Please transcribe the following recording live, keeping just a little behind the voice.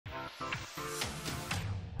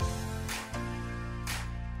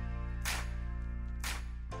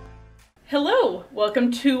Hello, welcome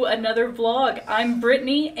to another vlog. I'm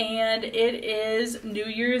Brittany and it is New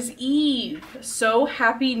Year's Eve. So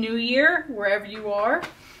happy New Year wherever you are.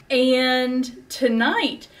 And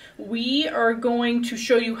tonight we are going to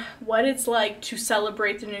show you what it's like to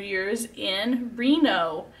celebrate the New Year's in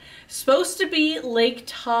Reno. Supposed to be Lake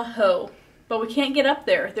Tahoe, but we can't get up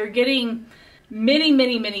there. They're getting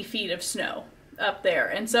many feet of snow up there.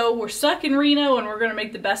 And so we're stuck in Reno and we're gonna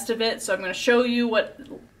make the best of it. So I'm gonna show you what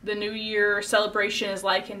the New Year celebration is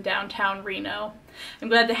like in downtown Reno. I'm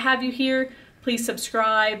glad to have you here. Please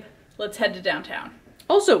subscribe. Let's head to downtown.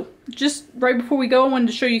 Also, just right before we go, I wanted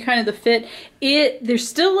to show you kind of the fit. There's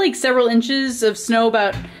still like several inches of snow,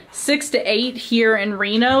 about 6 to 8 here in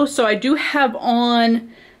Reno. So I do have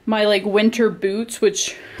on my like winter boots,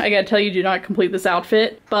 which I gotta tell you do not complete this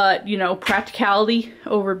outfit, but you know, practicality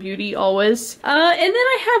over beauty always. And then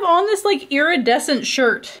I have on this like iridescent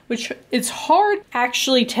shirt, which it's hard to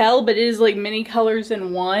actually tell, but it is like many colors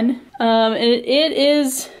in one. And it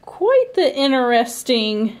is quite the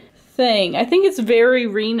interesting thing. I think it's very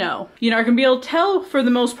Reno. You're not gonna be able to tell for the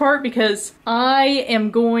most part because I am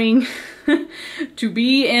going to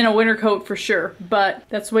be in a winter coat for sure, but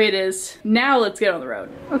that's the way it is. Now let's get on the road.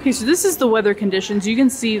 Okay, so this is the weather conditions. You can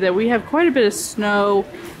see that we have quite a bit of snow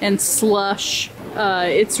and slush.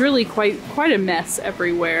 It's really quite a mess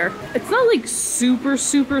everywhere. It's not like super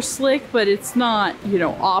slick, but it's not, you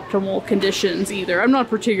know, optimal conditions either. I'm not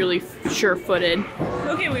particularly sure-footed.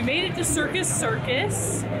 Okay, we made it to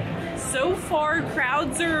Circus. So far,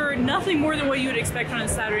 crowds are nothing more than what you would expect on a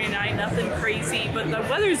Saturday night, nothing crazy, but the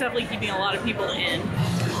weather's definitely keeping a lot of people in.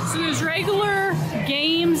 So there's regular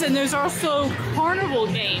games and there's also carnival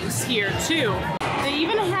games here too. They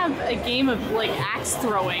even have a game of like axe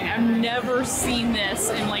throwing. I've never seen this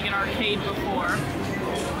in like an arcade before.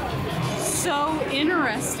 So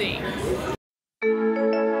interesting.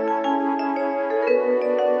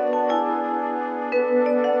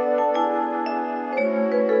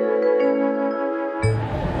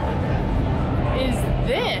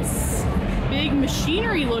 This big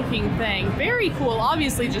machinery looking thing. Very cool.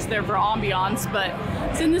 Obviously just there for ambiance, but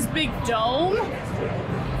it's in this big dome.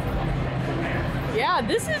 Yeah,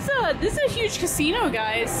 this is a huge casino,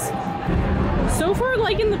 guys. So far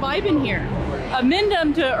liking the vibe in here.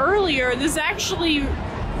 Amendum to earlier, this is actually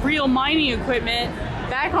real mining equipment.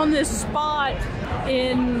 Back on this spot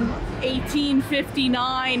in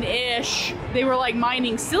 1859-ish, they were like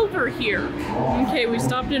mining silver here. Okay, we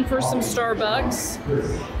stopped in for some Starbucks.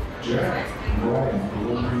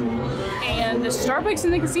 And the Starbucks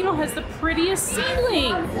in the casino has the prettiest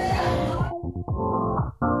ceiling.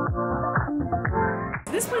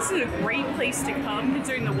 This place is a great place to come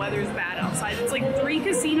considering the weather's bad outside. It's like 3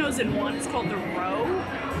 casinos in one. It's called the Row.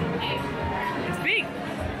 It's big.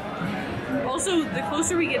 Also, the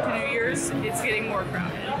closer we get to New Year's, it's getting more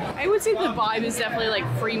crowded. I would say the vibe is definitely like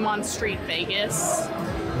Fremont Street, Vegas.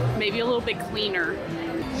 Maybe a little bit cleaner.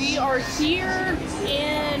 We are here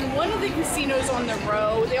in one of the casinos on the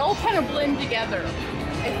Row. They all kind of blend together.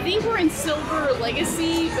 I think we're in Silver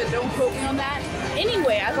Legacy, but don't quote me on that.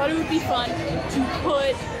 Anyway, I thought it would be fun to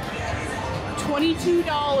put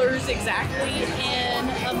 $22 exactly in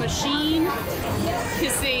a machine,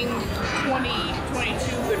 kissing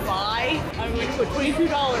 2022 goodbye. I'm going to put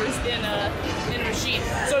 $22 in a machine.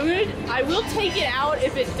 So I will take it out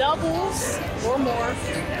if it doubles or more,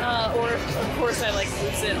 or of course I like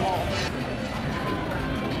lose it all.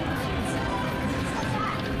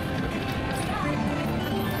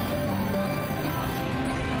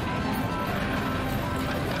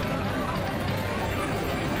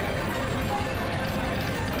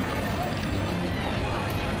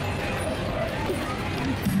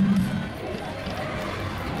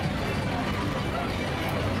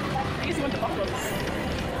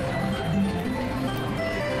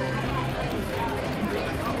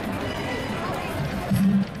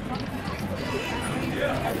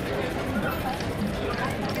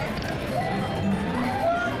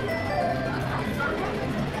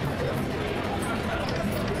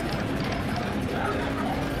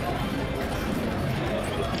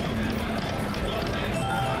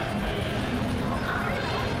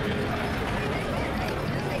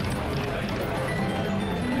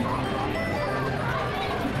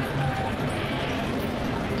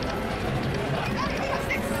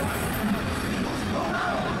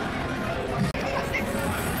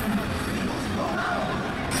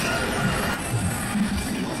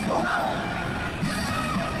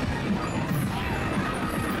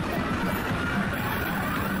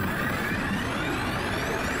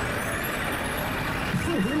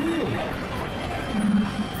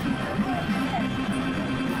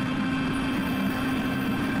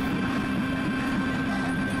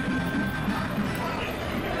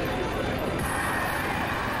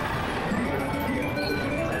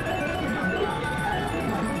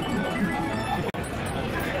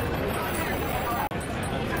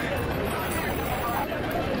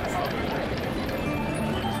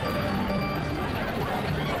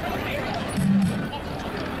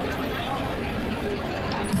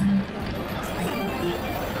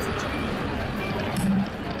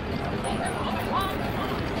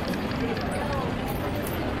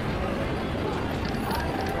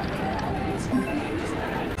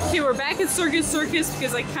 Circus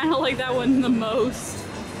because I kind of like that one the most.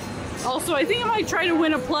 Also, I think I might try to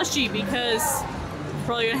win a plushie because I'm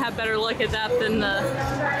probably gonna have better luck at that than the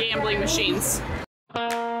gambling machines.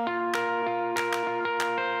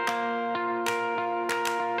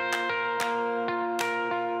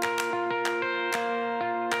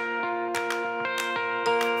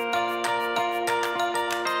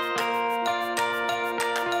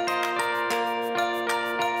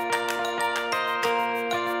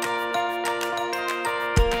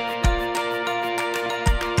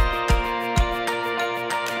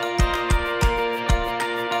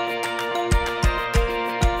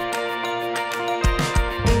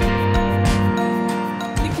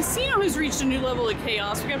 A new level of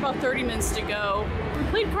chaos. We got about 30 minutes to go. We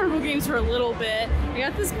played carnival games for a little bit. I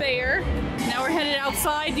got this bear. Now we're headed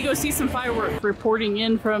outside to go see some fireworks. Reporting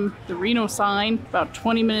in from the Reno sign about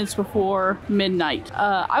 20 minutes before midnight.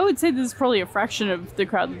 I would say this is probably a fraction of the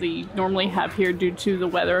crowd that they normally have here due to the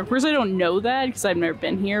weather. Of course, I don't know that because I've never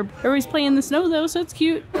been here. Everybody's playing in the snow though, so it's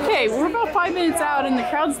cute. Okay, we're about 5 minutes out and the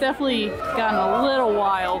crowd's definitely gotten a little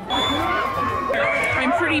wild.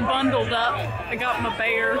 I'm pretty bundled up. I got my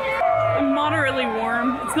bear. I'm moderately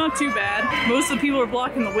warm. It's not too bad. Most of the people are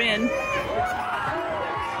blocking the wind.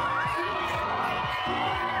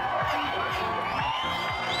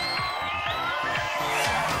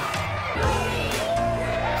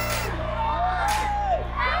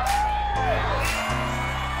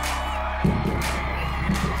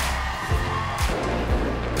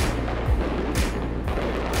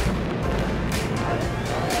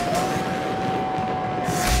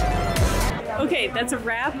 Okay, that's a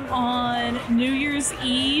wrap on New Year's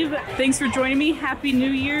Eve. Thanks for joining me. Happy New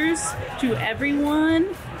Year's to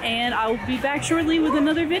everyone. And I'll be back shortly with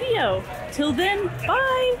another video. Till then,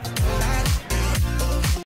 bye!